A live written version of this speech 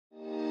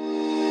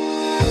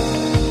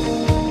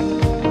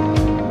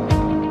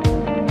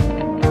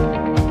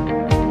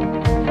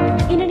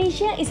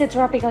is a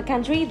tropical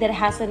country that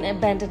has an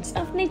abundance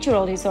of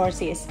natural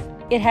resources.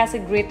 It has a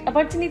great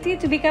opportunity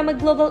to become a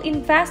global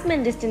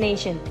investment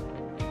destination,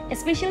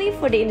 especially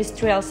for the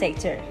industrial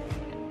sector.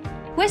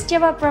 West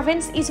Java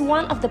province is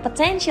one of the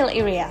potential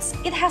areas.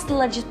 It has the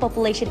largest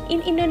population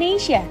in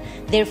Indonesia.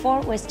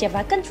 Therefore, West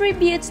Java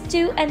contributes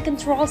to and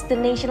controls the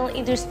national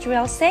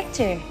industrial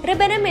sector.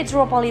 Rebana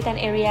metropolitan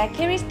area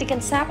carries the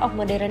concept of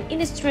modern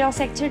industrial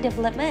sector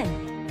development.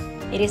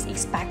 It is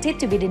expected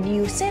to be the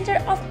new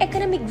center of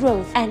economic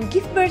growth and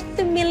give birth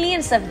to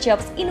millions of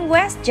jobs in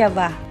West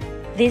Java.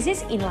 This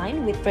is in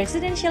line with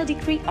Presidential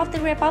Decree of the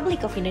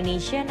Republic of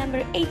Indonesia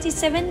No.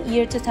 87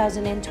 year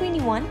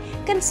 2021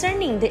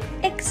 concerning the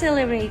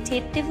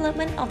accelerated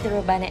development of the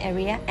Rebana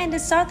area and the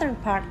southern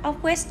part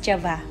of West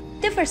Java.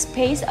 The first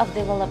phase of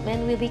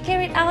development will be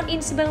carried out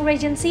in Subang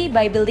Regency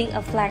by building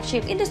a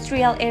flagship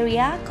industrial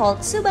area called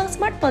Subang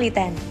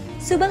Smartpolitan.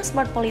 Subang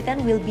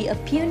Smartpolitan will be a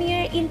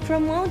pioneer in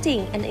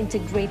promoting an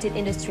integrated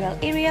industrial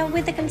area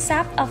with the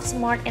concept of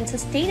smart and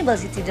sustainable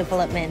city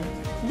development.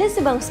 The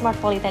Subang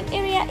Smartpolitan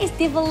area is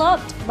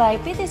developed by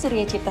PT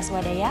Surya Cipta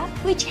Swadaya,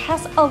 which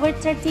has over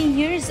 30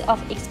 years of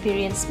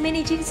experience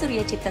managing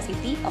Surya Cipta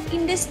City of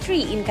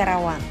Industry in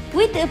Karawang.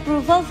 With the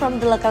approval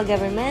from the local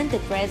government, the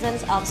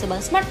presence of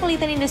Subang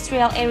Smartpolitan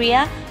Industrial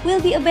Area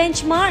will be a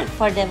benchmark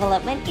for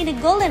development in the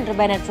Golden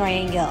Rebana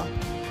Triangle.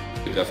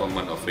 The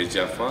government of West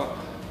Java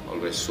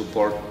always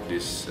support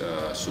this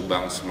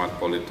Subang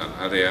Smartpolitan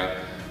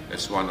area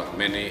as one of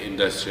many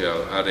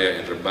industrial area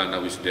in Rebana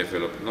which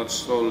develop not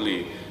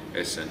solely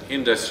as an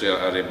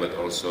industrial area but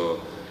also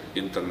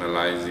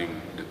internalizing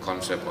the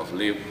concept of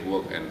live,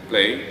 work and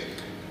play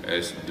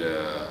as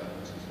the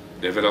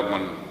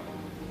development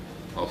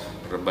of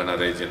Rebana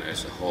region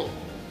as a whole.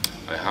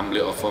 I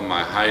humbly offer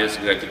my highest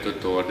gratitude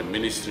toward the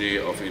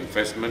Ministry of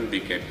Investment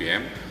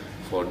BKPM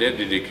for their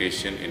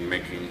dedication in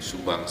making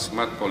Subang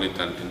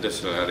Smartpolitan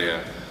Industrial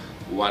Area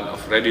one of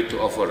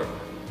ready-to-offer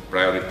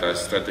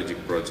prioritized strategic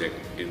project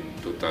in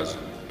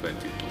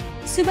 2022.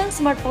 Subang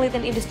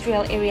Smartpolitan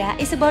Industrial Area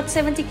is about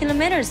 70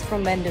 kilometers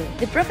from Bandung,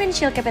 the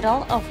provincial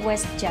capital of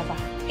West Java.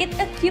 It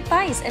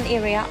occupies an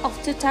area of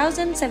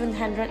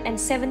 2,717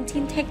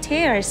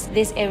 hectares.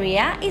 This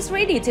area is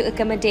ready to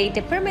accommodate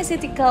the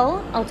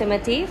pharmaceutical,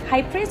 automotive,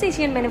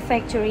 high-precision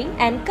manufacturing,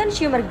 and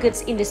consumer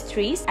goods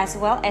industries, as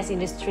well as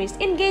industries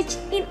engaged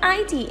in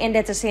IT and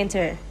data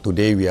center.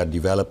 Today we are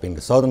developing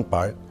the southern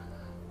part,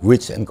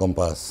 which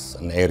encompasses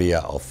an area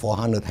of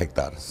 400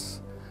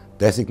 hectares,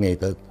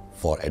 designated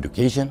for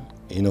education,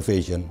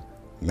 innovation,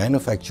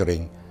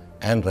 manufacturing,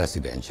 and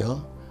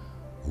residential,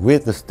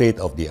 with the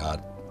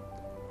state-of-the-art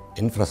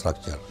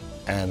infrastructure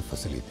and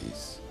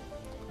facilities.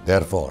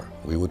 Therefore,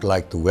 we would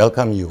like to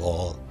welcome you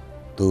all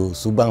to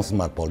Subang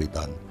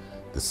Smartpolitan,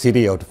 the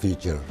city of the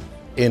future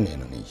in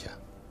Indonesia.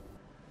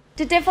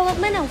 The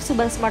development of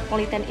Subang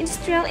Smartpolitan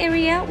Industrial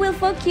Area will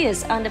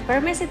focus on the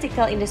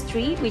pharmaceutical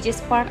industry, which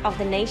is part of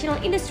the National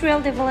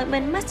Industrial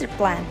Development Master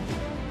Plan.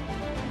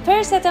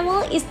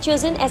 Paracetamol is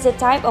chosen as a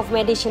type of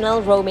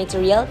medicinal raw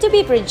material to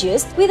be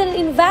produced with an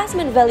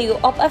investment value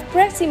of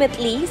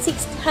approximately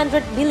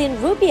 600 billion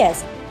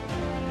rupiahs.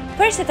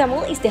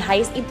 Paracetamol is the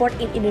highest import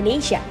in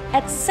Indonesia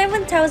at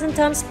 7,000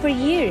 tons per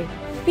year.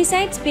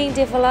 Besides being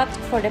developed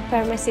for the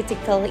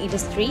pharmaceutical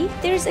industry,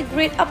 there is a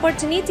great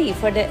opportunity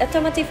for the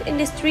automotive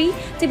industry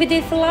to be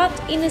developed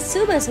in the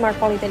Subang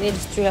Smartpolitan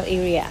Industrial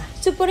Area.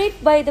 Supported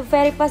by the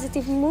very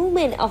positive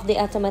movement of the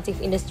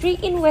automotive industry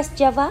in West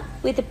Java,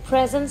 with the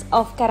presence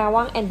of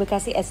Karawang and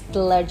Bekasi as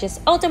the largest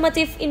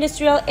automotive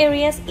industrial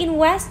areas in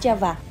West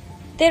Java,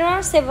 there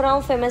are several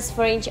famous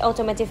French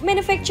automotive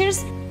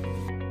manufacturers.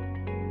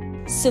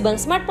 Subang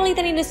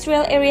Smartpolitan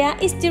Industrial Area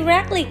is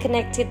directly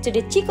connected to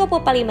the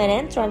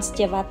Cikopo-Palimanan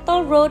Trans-Java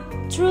Toll Road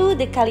through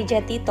the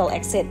Kalijati toll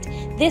exit.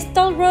 This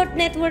toll road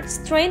network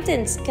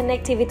strengthens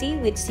connectivity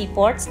with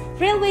seaports,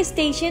 railway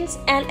stations,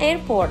 and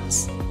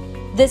airports.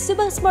 The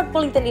Subang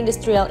Smartpolitan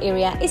Industrial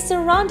Area is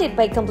surrounded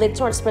by complete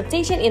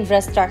transportation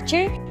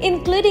infrastructure,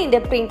 including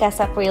the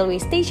Pringkasak Railway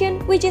Station,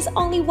 which is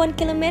only 1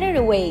 kilometer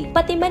away.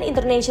 Patimban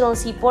International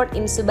Seaport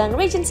in Subang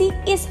Regency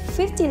is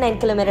 59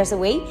 kilometers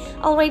away,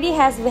 already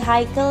has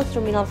vehicle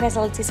terminal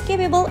facilities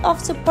capable of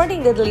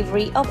supporting the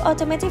delivery of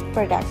automotive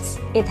products.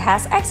 It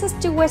has access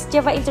to West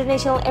Java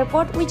International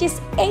Airport, which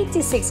is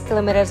 86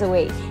 kilometers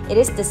away.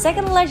 It is the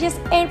second largest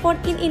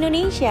airport in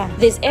Indonesia.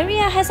 This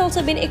area has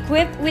also been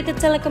equipped with a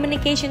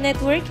telecommunication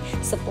network,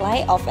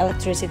 supply of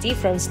electricity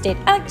from State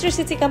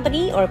Electricity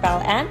Company or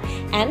PLN,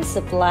 and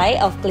supply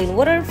of clean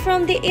water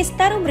from the East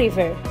Tarum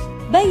River.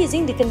 By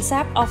using the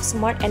concept of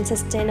smart and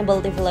sustainable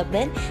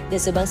development, the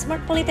Subang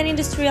Smartpolitan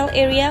Industrial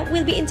Area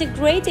will be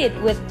integrated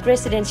with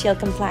residential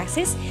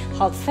complexes,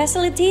 health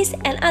facilities,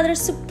 and other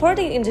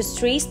supporting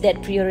industries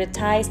that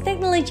prioritize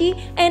technology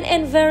and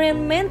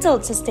environmental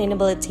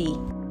sustainability.